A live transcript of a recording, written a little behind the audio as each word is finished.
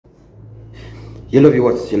Hello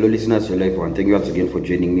viewers, hello listeners, hello everyone. Thank you once again for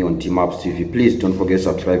joining me on Team Ups TV. Please don't forget to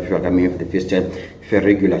subscribe if you are coming here for the first time. If you're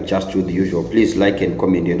regular, just do the usual. Please like and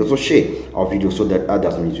comment and also share our video so that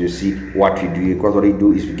others will see what we do. Because what we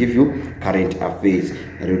do is we give you current affairs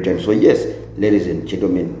in real time. So yes, ladies and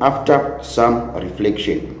gentlemen, after some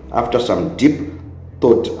reflection, after some deep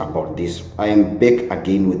thought about this, I am back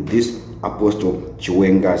again with this Apostle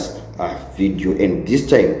Chiwenga's video, and this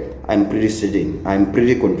time I'm pretty certain, I'm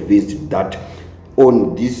pretty convinced that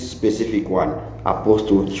on this specific one,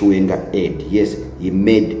 Apostle Chiwenga had, yes, he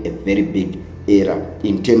made a very big error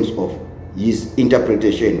in terms of his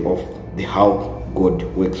interpretation of the how God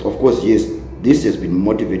works. Of course, yes, this has been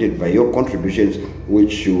motivated by your contributions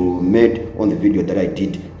which you made on the video that I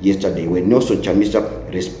did yesterday when Nelson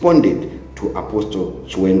Chamisa responded to Apostle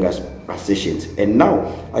Chiwenga's assertions. And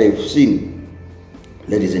now I have seen,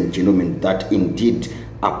 ladies and gentlemen, that indeed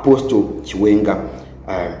Apostle Chiwenga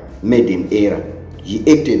made an error. He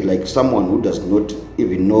acted like someone who does not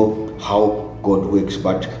even know how God works.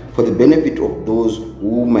 But for the benefit of those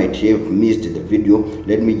who might have missed the video,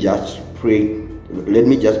 let me just play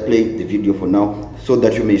the video for now so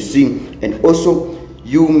that you may see, and also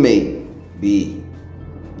you may be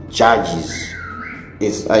judges,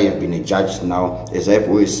 as I have been a judge now. As I've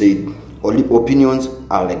always said, only opinions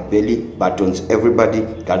are like belly buttons. Everybody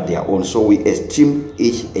got their own, so we esteem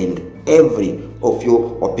each and every of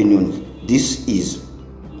your opinions. This is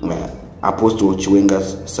Apostle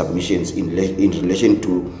Chiwenga's submissions in relation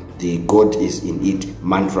to the God is in it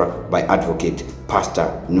mantra by Advocate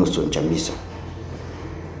Pastor Nelson Chamisa.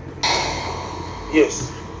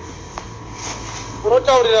 Yes.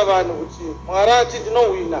 Unotaurira vanhu kuti mwarati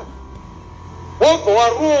ndinowina. Wobva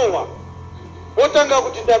warowa. Wotanga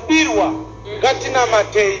kuti ndabirwa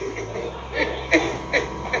ngatinamatei.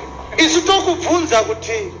 Isu tokubvunza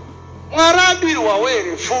kuti mwarabirwa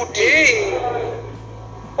were futi.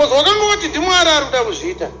 Kozi wakanga wati ndimwari ari kuda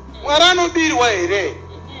kuzviita. Mwari anobirwa here.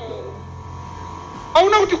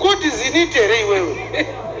 Hauna kuti koti zinite here iwewe.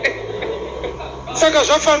 Saka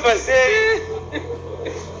zvafamba sei?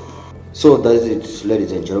 So that is it,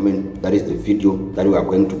 ladies and gentlemen. That is the video that we are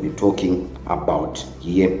going to be talking about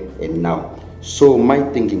here and now. So my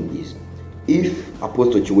thinking is, if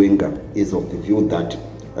Apostle Chiwenga is of the view that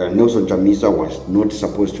Nelson Chamisa was not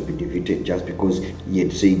supposed to be defeated just because he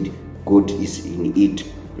had said God is in it,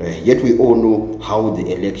 yet we all know how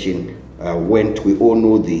the election went. We all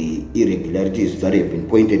know the irregularities that have been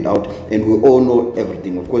pointed out, and we all know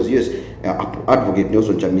everything. Of course, yes, Advocate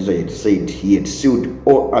Nelson Chamisa had said he had sealed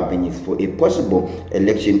all avenues for a possible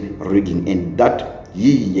election rigging, and that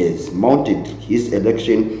he has mounted his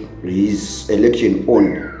election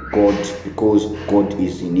on God because God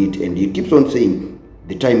is in it, and he keeps on saying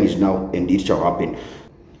the time is now and it shall happen.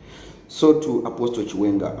 So to Apostle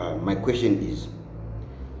Chiwenga, my question is,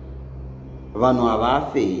 vanhu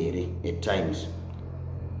havafe here at times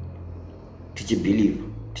tichibelieve,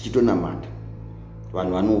 tichitonamata,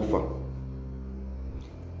 vanhu vanofa.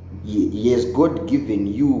 Has God given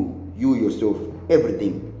you yourself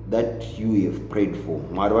everything that you have prayed for?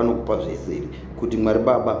 Mwari vanokupa zvese kuti Mwari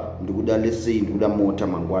Baba ndikuda lesei, ndikuda mota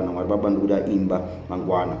mangwana, Mwari Baba ndikuda imba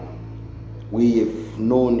mangwana. We have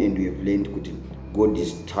known and we have learned that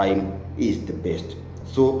God's time is the best.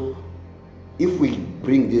 So if we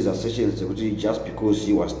bring these assertions just because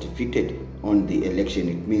he was defeated on the election,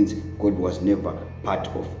 it means God was never part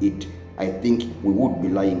of it, I think we would be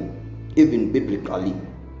lying. Even biblically,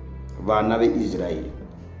 Vana Israel,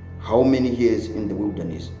 how many years in the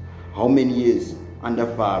wilderness? How many years under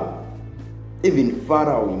Pharaoh? Even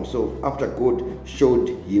Pharaoh himself, after God showed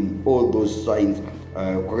him all those signs,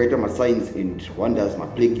 signs and wonders, my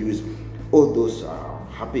plagues, all those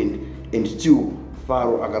happened, and still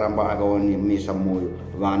Pharaoh akaramba akaonesa moyo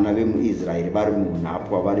vana vemuIsrael vari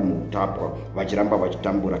munhapwa, vari muutapwa, vachiramba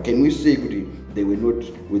vachitambura. Can we say that they were not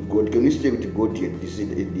with God? Can we say that God had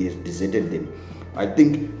deserted them? I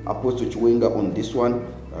think Apostle Chiwenga on this one,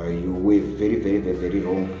 you were very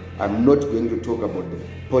wrong. I'm not going to talk about the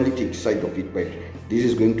politics side of it, but this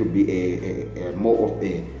is going to be a more of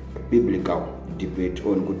a biblical debate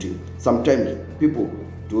on good. Sometimes people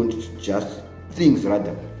don't just, things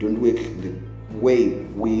rather don't work the way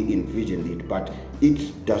we envisioned it, but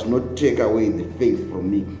it does not take away the faith from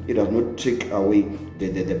me. It does not take away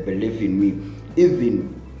the belief in me.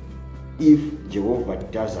 Even if Jehovah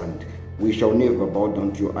doesn't, we shall never bow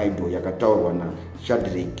down to your idol. Yakataurwa na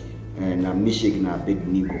Shadrach na Meshach na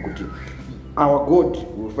Abednego kuti our God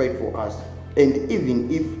will fight for us, and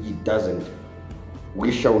even if he doesn't,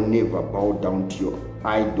 we shall never bow down to your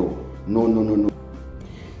idol. No.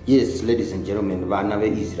 Yes, ladies and gentlemen, vana ve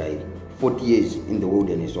Israel, 40 years in the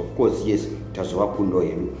wilderness. Of course, yes, tazova kundo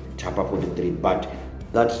yedu chapter 43, but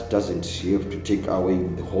that doesn't have to take away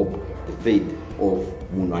the hope, the faith of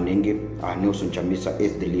Mnangagwa and Nelson Chamisa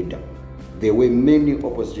as the leader. There were many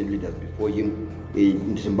opposition leaders before him.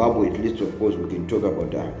 In Zimbabwe, at least, of course, we can talk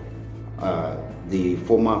about the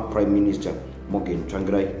former Prime Minister Morgan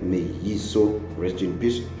Tsvangirai. May his soul rest in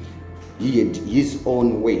peace. He had his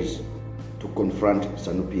own ways to confront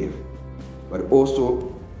ZANU-PF, but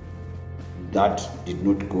also that did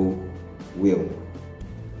not go well.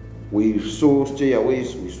 We saw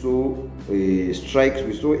stayaways, we saw strikes,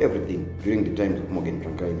 we saw everything during the times of Morgan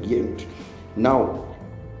Tsvangirai. Now,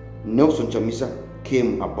 Nelson Chamisa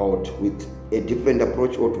came about with a different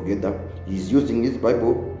approach altogether. He's using his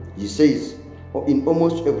Bible. He says, in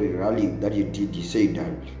almost every rally that he did, he said,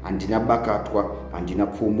 andina bakatwa, andina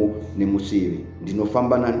pfumo nemusevi,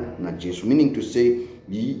 ndinofambana na Jesu, meaning to say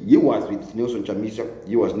he was with Nelson Chamisa.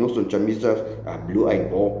 He was Nelson Chamisa's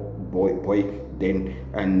blue-eyed boy then,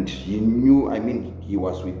 and he knew, he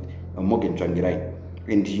was with Morgan Tsvangirai,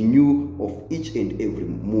 and he knew of each and every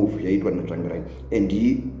move yaitwa na Tsvangirai, and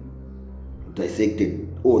he dissected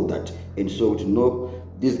all that, and so to know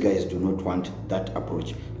these guys do not want that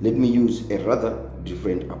approach. Let me use a rather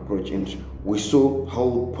different approach, and we saw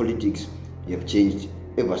how politics have changed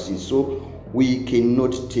ever since. So we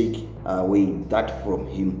cannot take away that from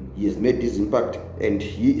him. He has made this impact, and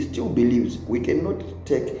he still believes. We cannot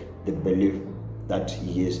take the belief that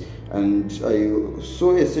he has. And I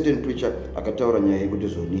saw a certain preacher,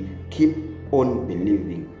 keep on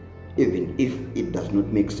believing, even if it does not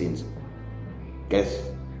make sense. Guys,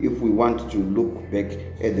 if we want to look back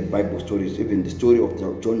at the Bible stories, even the story of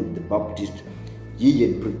John the Baptist, he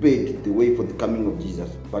had prepared the way for the coming of Jesus.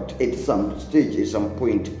 But at some stage, at some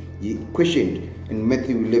point, he questioned in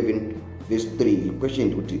Matthew 11, verse 3, he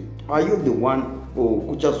questioned, are you the one?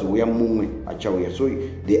 So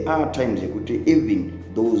there are times even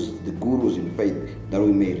those, the gurus in faith that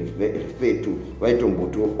we may refer to,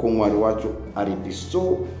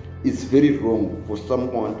 so it's very wrong for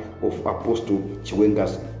someone of Apostle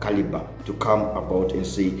Chiwenga's caliber to come about and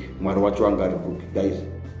say, guys,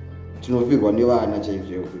 tinovirwa nevana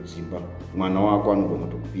chaizvo kudzimba mwana wako anogona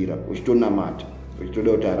kutokufira uchitonamata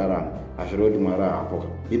uchitoda kuti ararama azviro kuti mwari haapo.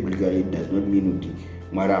 Biblically it does not mean kuti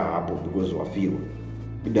mwari haapo because wafirwa.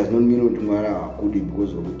 It does not mean kuti mwari haakudi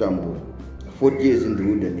because wakutambura. 40 years in the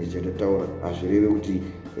wilderness chatataura hazvireve kuti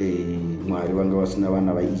mwari vanga vasina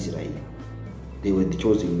vana vaIsraeri. They were the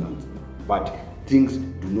chosen ones. But things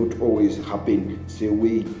do not always happen the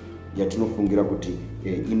way yatinofungira kuti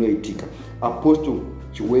inoitika. Apostle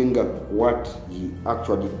Chiwenga, what he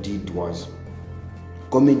actually did was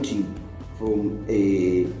commenting from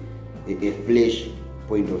a flesh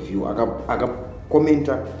point of view.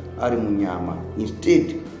 Akakomenta ari munyama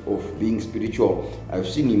instead of being spiritual. I've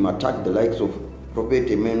seen him attack the likes of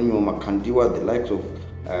Prophet Emmanuel Makandiwa, the likes of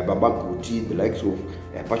Baba Kuti, the likes of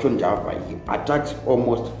Passion Java. He attacks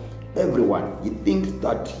almost everyone. He thinks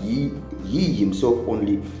that he himself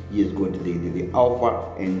only, he has got the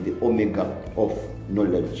alpha and the omega of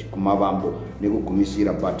knowledge. Kumavambo nego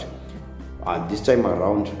kumisira, but this time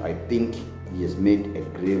around I think he has made a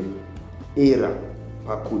grave error.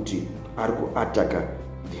 Pakuti ariko ataka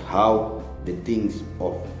how the things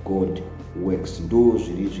of God works. Ndo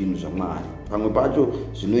zviri zvinhu zvaMwari. Pamwe pacho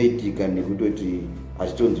zvinoitika nekutoti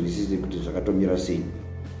achitonzwisise kuti zvakatomira sei.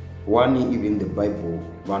 One, even the Bible,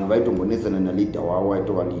 vanhu vaitombonesana naleader wavo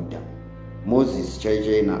aitova leader. Moses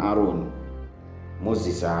chaichai naAaron.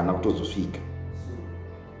 Moses haana kutozosvika.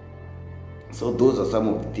 So those are some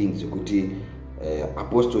of the things kuti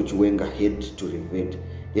Apostle Chiwenga had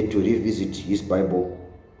to revisit his Bible,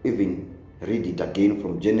 even read it again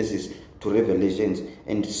from Genesis to Revelations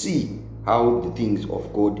and see how the things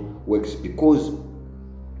of God works, because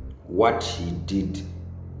what he did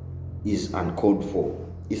is uncalled for,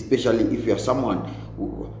 especially if you are someone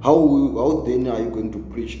how then are you going to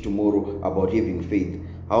preach tomorrow about having faith?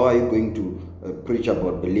 How are you going to preach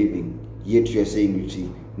about believing? Yet you are saying, you see,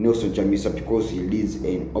 Nelson Chamisa, because he leads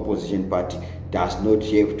an opposition party, does not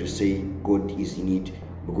have to say God is in it,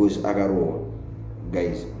 because agaro.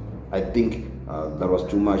 Guys, I think that was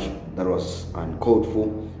too much, that was uncalled for.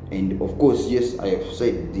 And of course, yes, I have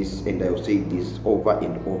said this and I will say this over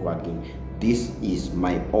and over again. This is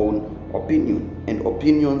my own opinion, and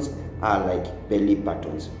opinions are like belly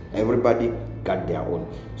buttons. Everybody got their own.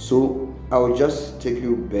 So I will just take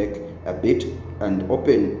you back a bit and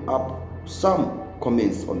open up some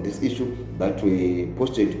comments on this issue that we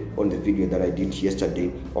posted on the video that I did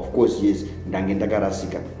yesterday. Of course, yes,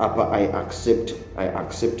 ndangendakarasika apa I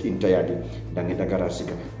accept entirely.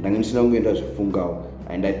 Ndangendakarasika ndangendisina kuenda zvifungawo,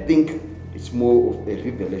 and I think it's more of a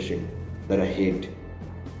revelation that I had.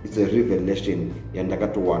 It's a revelation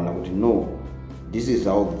yandakatowana kuti no, this is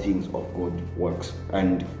how the things of God works,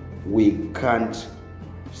 and we can't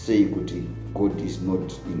say kuti God is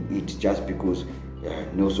not in it just because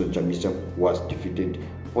Nelson Chamisa was defeated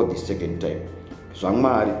for the second time.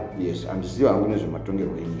 Zvamwari, yes, I'm still going to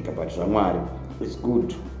matongero enyika, but Zvamwari, it's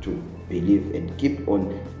good to believe and keep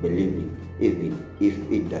on believing even if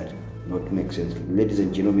it does not make sense. Ladies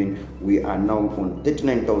and gentlemen, we are now on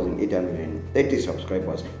 39,830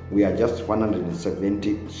 subscribers. We are just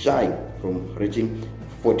 170 shy from reaching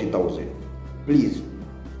 40,000. Please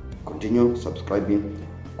continue subscribing,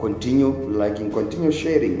 continue liking, continue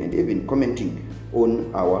sharing, and even commenting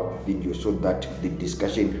on our video so that the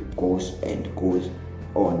discussion goes and goes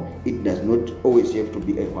on. It does not always have to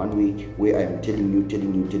be a one way where I am telling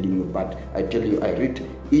you, but I tell you, I read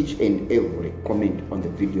each and every comment on the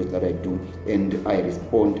videos that I do and I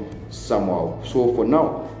respond somehow. So for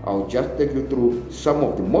now, I'll just take you through some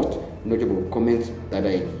of the most notable comments that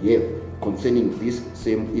I have concerning this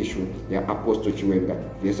same issue, the Apostle Chiwenga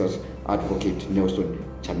versus Advocate Nelson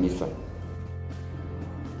Chamisa.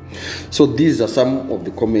 So these are some of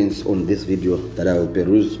the comments on this video that I will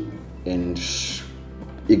peruse and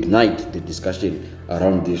ignite the discussion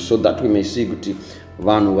around this, so that we may see kuti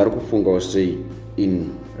vanhu vari kufunga sei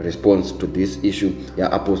in response to this issue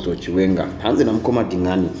ya Apostle Chiwenga. Hanzi namukoma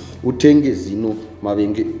Dingani, utenge zino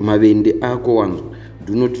mavende ako wangu.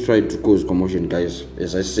 Do not try to cause commotion, guys.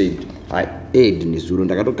 As I said, I aid nizuru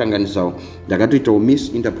ndakatokanganisawo ndakatoita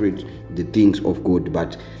misinterpret the things of God,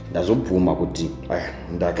 but ndazobvuma kuti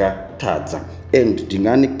ndakatadza. And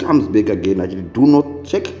Dingani comes back again, actually, do not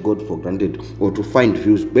take God for granted or to find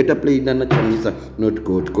views. Better play Nana Chamisa, not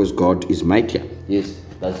God, because God is mightier. Yes,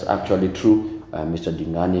 that's actually true, Mr.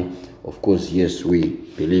 Dingani. Of course, yes, we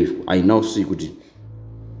believe. I now see kuti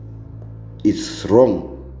it's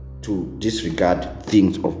wrong to disregard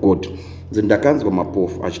things of God. Zendakanzwa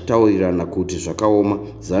mapofu achitaurirana kuti zvakaoma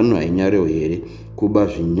zano hainyareo here kuba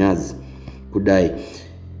zvinyazi kudai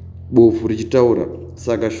bofu richitaura,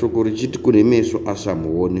 saka shoko richiti kune meso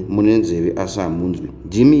asamuone, mune nzeve asamunzwi.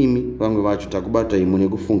 Ndimimi vamwe vacho takubatai mune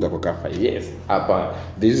kufunga kwakafa. Yes, apa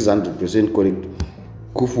this is 100% correct.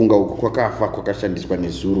 Kufunga uku kwakafa kwakashandiswa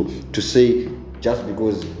nezuru to say just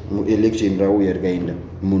because election rauya rikaenda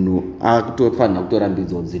munhu akutofanira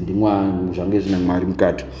kutorambidzwa kuti zvange zvina Mwari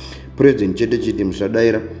mukati. President chete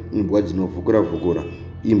musadaira imbwa dzinovhukura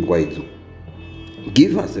imbwa idzo.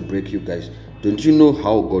 Give us a break, you guys. Don't you know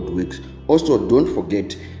how God works? Also, don't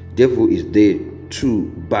forget, devil is there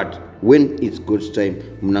too, but when it's God's time,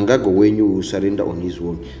 Mnangagwa will surrender on his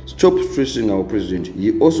own. Stop stressing our president.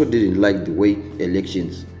 He also didn't like the way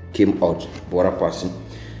elections came out. Bora person.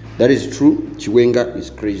 That is true. Chiwenga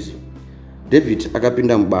is crazy. David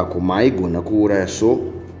akapinda mbako maigona kuuraya, so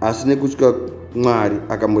asine kutya Mwari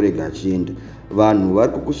akamurega achienda. Vanhu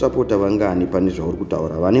vari kukusapota vangani pane zvauri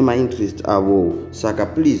kutaura, vane mainterest avo, saka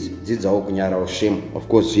please dzidzawo kunyarawo shame. Of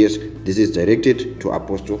course, yes, this is directed to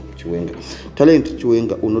Apostle Chiwenga. Talent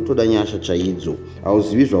Chiwenga, unotoda nyasha chaidzo,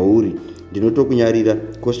 hauzivi zvauri, ndinotokunyarira.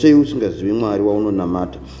 Ko sei usingazivi Mwari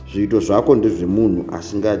waunonamata? Zviito zvako ndezvemunhu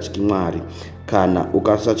asingatyi Mwari. Kana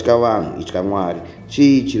ukasatya vanhu itya Mwari.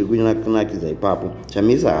 Chii chiri kunakidza ipapo?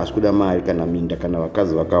 Chamisa haasi kuda mari kana minda kana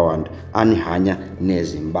vakazi vakawanda, ane hanya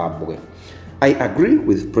neZimbabwe. I agree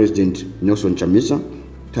with President Nelson Chamisa.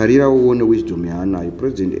 Tarira uone wisdom yaanayo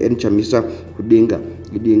President N Chamisa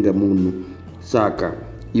kudenga munhu. Saka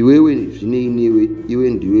iwewe zvine iwe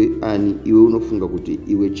ndiwe ani? Iwe unofunga kuti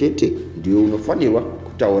iwe chete ndiwe unofanirwa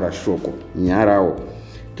kutaura shoko nyarawo.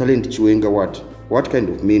 Talent Chiwenga, what kind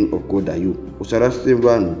of man of God are you? Usarasire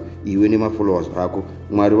vanhu iwe nemafollowers ako.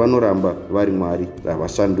 Mwari vanoramba vari Mwari,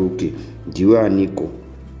 havasanduki. Ndiwe aniko?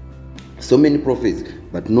 So many prophets,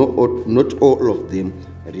 but not all of them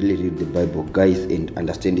really read the Bible, guys, and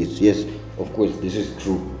understand it. Yes, of course, this is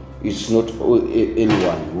true. It's not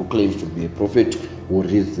anyone who claims to be a prophet who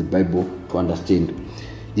reads the Bible to understand.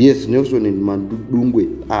 Yes, Nelson and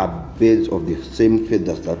Mandungwe are birds of the same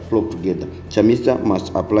feathers that flock together. Chamisa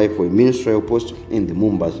must apply for a ministerial post in the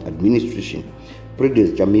Mumba's administration.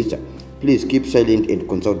 President Chamisa, please keep silent and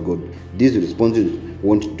consult God. These responses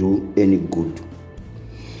won't do any good.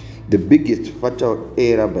 The biggest fatal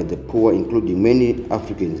error by the poor, including many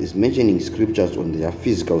Africans, is mentioning scriptures on their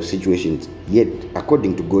physical situations. Yet,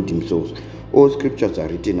 according to God himself, all scriptures are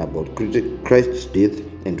written about Christ's death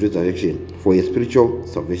and resurrection for a spiritual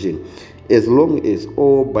salvation. As long as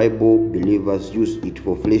all Bible believers use it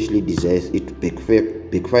for fleshly desires, it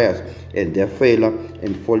backfires, and their failure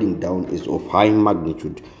and falling down is of high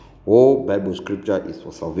magnitude. All Bible scripture is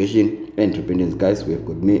for salvation and repentance. Guys, we have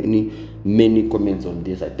got many comments on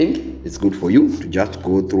this. I think it's good for you to just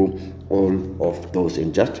go through all of those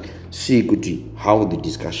and just see how the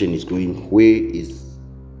discussion is going. Where is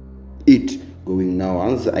it going now?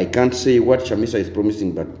 I can't say what Chamisa is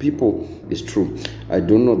promising, but people, is true. I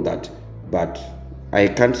don't know that, but I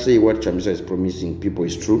can't say what Chamisa is promising people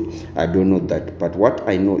is true. I don't know that, but what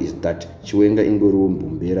I know is that Chiwenga ingoriwo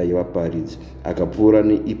mbumbera yevaparidzi akapfuura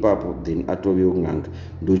neipapo then atove un'anga.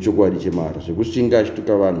 Ndochokwadi chemara zvekushinga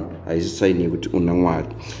achituka vanhu haisi saini yekuti una Mwari.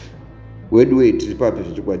 Wedu tiri papi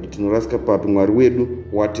zvechokwadi, tinorasika papi? Mwari wedu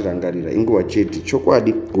watirangarira inguva chete.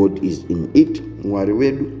 Chokwadi, God is in it. Mwari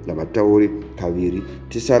wedu ngavataure kaviri,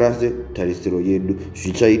 tisarase tarisiro yedu.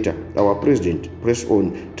 Zvichaita our president, press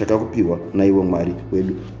on, takakupiwa naiwe Mwari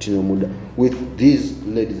wedu, tinomuda. With these,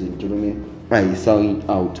 ladies and gentlemen, I sign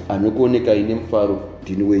out. Anokuoneka ine mfaro,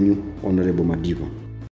 ndini wenyu Honorable Madiva.